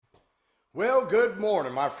Well, good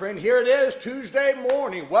morning, my friend. Here it is, Tuesday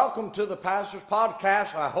morning. Welcome to the Pastor's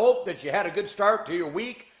Podcast. I hope that you had a good start to your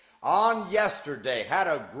week on yesterday. Had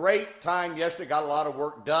a great time yesterday. Got a lot of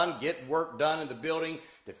work done, getting work done in the building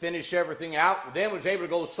to finish everything out. Then was able to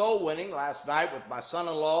go soul winning last night with my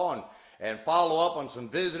son-in-law and follow up on some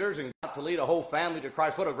visitors and got to lead a whole family to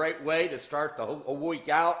Christ. What a great way to start the whole week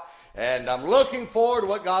out. And I'm looking forward to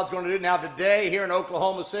what God's going to do now today here in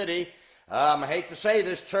Oklahoma City. I hate to say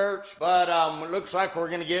this, church, but it looks like we're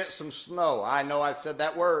going to get some snow. I know I said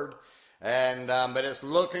that word, but it's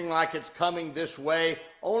looking like it's coming this way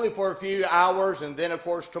only for a few hours, and then, of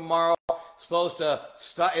course, tomorrow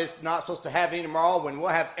it's not supposed to have any tomorrow when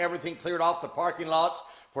we'll have everything cleared off the parking lots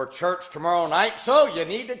for church tomorrow night. So you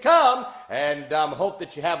need to come, and hope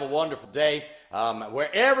that you have a wonderful day.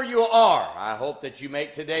 Wherever you are, I hope that you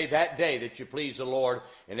make today that day that you please the Lord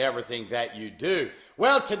in everything that you do.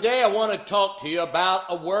 Well, today I want to talk to you about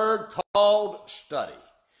a word called study.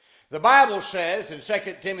 The Bible says in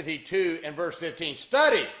 2 Timothy 2 and verse 15,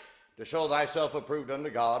 "Study to show thyself approved unto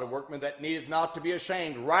God, a workman that needeth not to be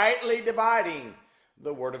ashamed, rightly dividing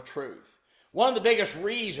the word of truth." One of the biggest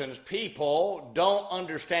reasons people don't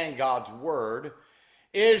understand God's word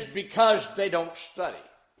is because they don't study.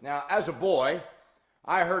 Now, as a boy,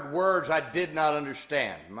 I heard words I did not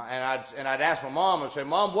understand. And I'd ask my mom and say,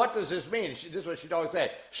 "Mom, what does this mean?" This is what she'd always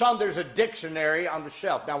say. "Son, there's a dictionary on the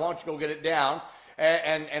shelf. Now, why don't you go get it down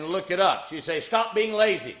and look it up?" She'd say, "Stop being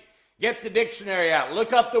lazy. Get the dictionary out.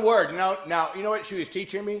 Look up the word." Now, you know what she was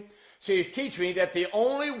teaching me? She was teaching me that the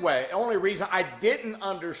only reason I didn't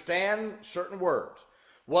understand certain words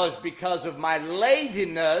was because of my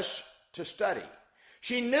laziness to study.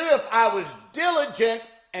 She knew if I was diligent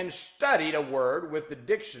and studied a word with the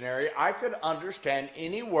dictionary, I could understand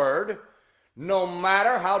any word, no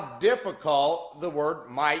matter how difficult the word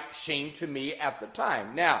might seem to me at the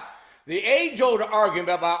time. Now, the age-old argument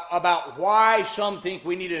about why some think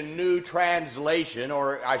we need a new translation,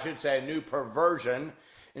 or I should say a new perversion,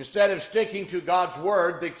 instead of sticking to God's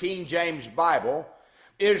word, the King James Bible,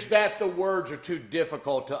 is that the words are too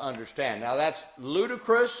difficult to understand. Now, that's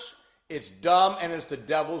ludicrous. It's dumb, and it's the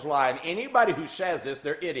devil's lie. And anybody who says this,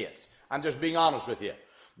 they're idiots. I'm just being honest with you.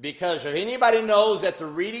 Because if anybody knows that the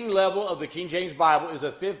reading level of the King James Bible is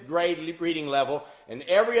a 5th grade reading level, and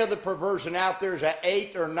every other perversion out there is at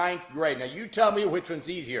 8th or 9th grade. Now, you tell me which one's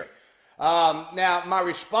easier. Now, my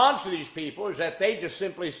response to these people is that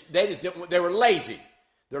they were lazy.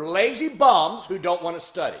 They're lazy bums who don't want to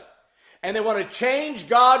study. And they want to change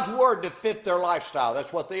God's word to fit their lifestyle.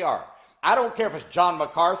 That's what they are. I don't care if it's John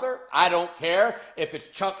MacArthur. I don't care if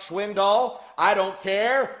it's Chuck Swindoll. I don't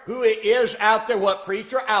care who it is out there, what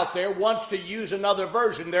preacher out there wants to use another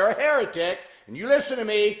version. They're a heretic. And you listen to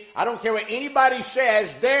me, I don't care what anybody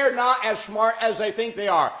says, they're not as smart as they think they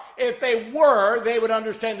are. If they were, they would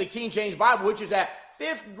understand the King James Bible, which is at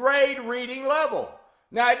 5th grade reading level.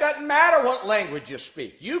 Now, it doesn't matter what language you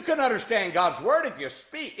speak. You can understand God's word if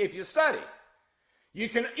you study. You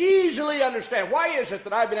can easily understand. Why is it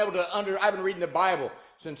that I've been reading the Bible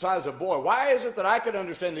since I was a boy. Why is it that I could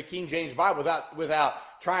understand the King James Bible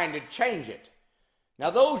without trying to change it? Now,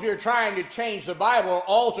 those who are trying to change the Bible are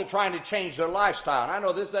also trying to change their lifestyle. And I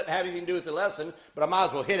know this doesn't have anything to do with the lesson, but I might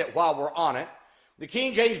as well hit it while we're on it. The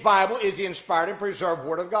King James Bible is the inspired and preserved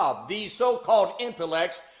Word of God. These so-called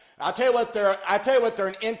intellects, I'll tell you what they're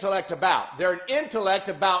an intellect about. They're an intellect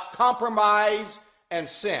about compromise and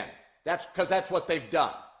sin. That's because that's what they've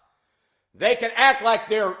done. They can act like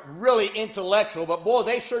they're really intellectual, but boy,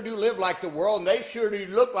 they sure do live like the world, and they sure do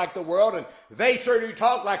look like the world, and they sure do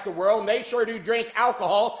talk like the world, and they sure do drink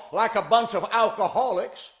alcohol like a bunch of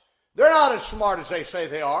alcoholics. They're not as smart as they say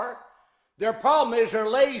they are. Their problem is they're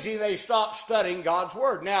lazy. They stop studying God's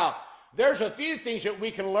word. Now, there's a few things that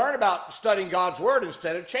we can learn about studying God's word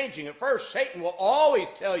instead of changing it. First, Satan will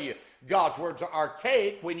always tell you God's words are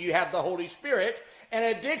archaic when you have the Holy Spirit and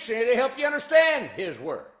a dictionary to help you understand his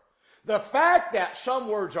word. The fact that some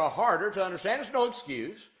words are harder to understand is no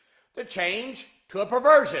excuse to change to a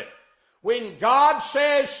perversion. When God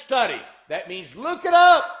says study, that means look it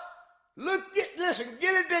up. Listen,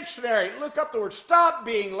 get a dictionary. Look up the word. Stop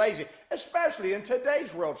being lazy, especially in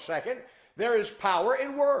today's world. Second, there is power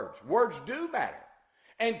in words. Words do matter.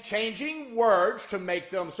 And changing words to make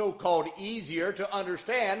them so-called easier to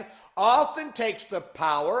understand often takes the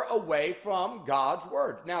power away from God's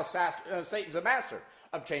word. Now, Satan's a master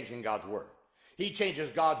of changing God's word. He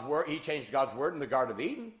changed God's word in the Garden of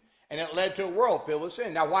Eden, and it led to a world filled with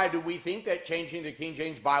sin. Now, why do we think that changing the King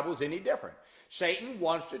James Bible is any different? Satan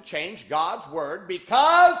wants to change God's word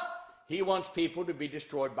because he wants people to be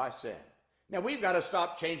destroyed by sin. Now, we've got to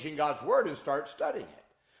stop changing God's word and start studying it.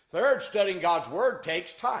 Third, studying God's word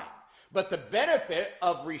takes time. But the benefit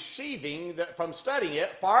of receiving from studying it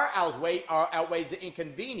far outweighs the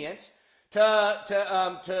inconvenience that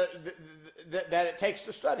it takes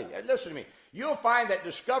to study. Listen to me. You'll find that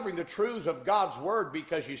discovering the truths of God's word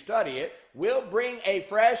because you study it will bring a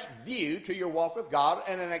fresh view to your walk with God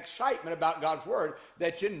and an excitement about God's word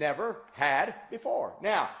that you never had before.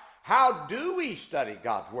 Now, how do we study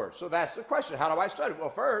God's word? So that's the question. How do I study? Well,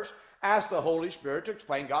 first, ask the Holy Spirit to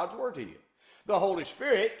explain God's word to you. The Holy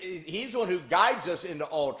Spirit, he's the one who guides us into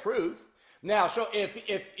all truth. Now, so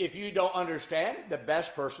if you don't understand, the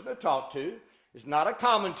best person to talk to is not a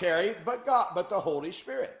commentary, but God, but the Holy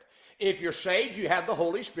Spirit. If you're saved, you have the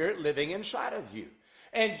Holy Spirit living inside of you.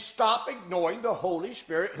 And stop ignoring the Holy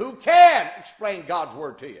Spirit who can explain God's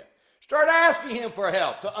word to you. Start asking him for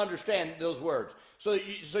help to understand those words so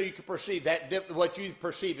you can perceive what you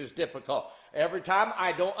perceive as difficult. Every time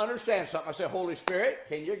I don't understand something, I say, Holy Spirit,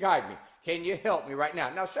 can you guide me? Can you help me right now?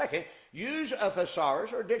 Now, second, use a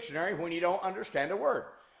thesaurus or a dictionary when you don't understand a word.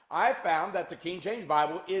 I found that the King James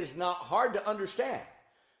Bible is not hard to understand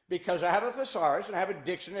because I have a thesaurus and I have a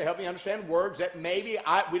dictionary to help me understand words that maybe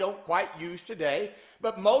we don't quite use today.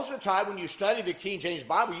 But most of the time when you study the King James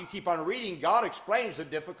Bible, you keep on reading, God explains the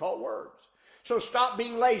difficult words. So stop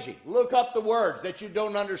being lazy. Look up the words that you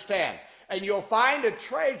don't understand. And you'll find a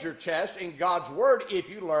treasure chest in God's word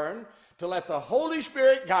if you learn to let the Holy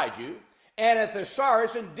Spirit guide you, and a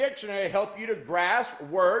thesaurus and dictionary help you to grasp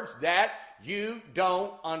words that you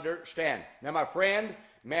don't understand. Now, my friend,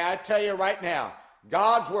 may I tell you right now,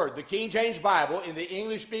 God's word, the King James Bible in the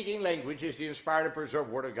English-speaking language, is the inspired and preserved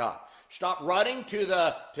word of God. Stop running to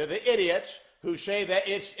the idiots who say that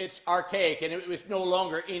it's archaic and it's no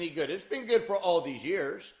longer any good. It's been good for all these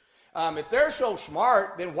years. If they're so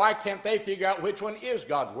smart, then why can't they figure out which one is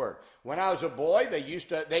God's word? When I was a boy,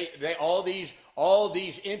 all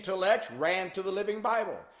these intellects ran to the Living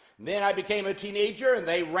Bible. Then I became a teenager, and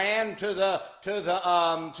they ran to the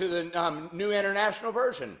New International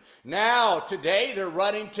Version. Now, today, they're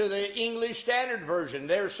running to the English Standard Version.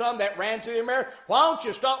 There's some that ran to the American. Why don't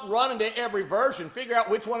you stop running to every version, figure out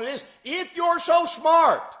which one it is? If you're so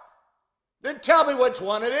smart, then tell me which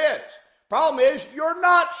one it is. Problem is, you're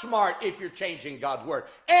not smart if you're changing God's word,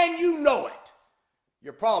 and you know it.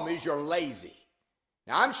 Your problem is you're lazy.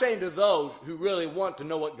 Now, I'm saying to those who really want to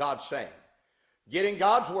know what God's saying, get in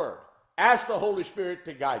God's word. Ask the Holy Spirit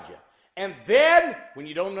to guide you. And then, when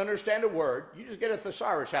you don't understand a word, you just get a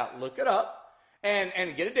thesaurus out, look it up, and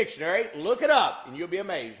get a dictionary, look it up, and you'll be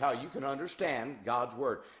amazed how you can understand God's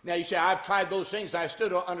word. Now, you say, I've tried those things, and I still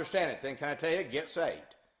don't understand it. Then can I tell you, get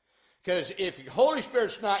saved. Because if the Holy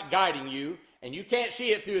Spirit's not guiding you, and you can't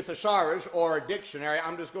see it through a thesaurus or a dictionary,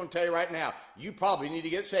 I'm just going to tell you right now, you probably need to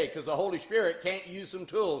get saved because the Holy Spirit can't use some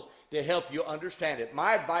tools to help you understand it.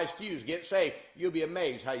 My advice to you is get saved. You'll be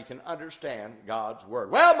amazed how you can understand God's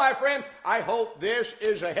word. Well, my friend, I hope this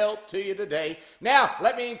is a help to you today. Now,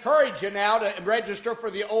 let me encourage you now to register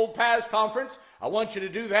for the Old Paths Conference. I want you to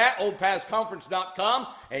do that, oldpathsconference.com,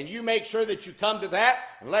 and you make sure that you come to that,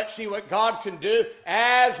 and let's see what God can do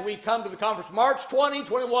as we come to the conference March 20,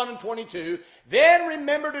 21, and 22. Then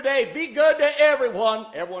remember today, be good to everyone.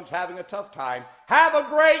 Everyone's having a tough time. Have a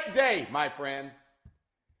great day, my friend.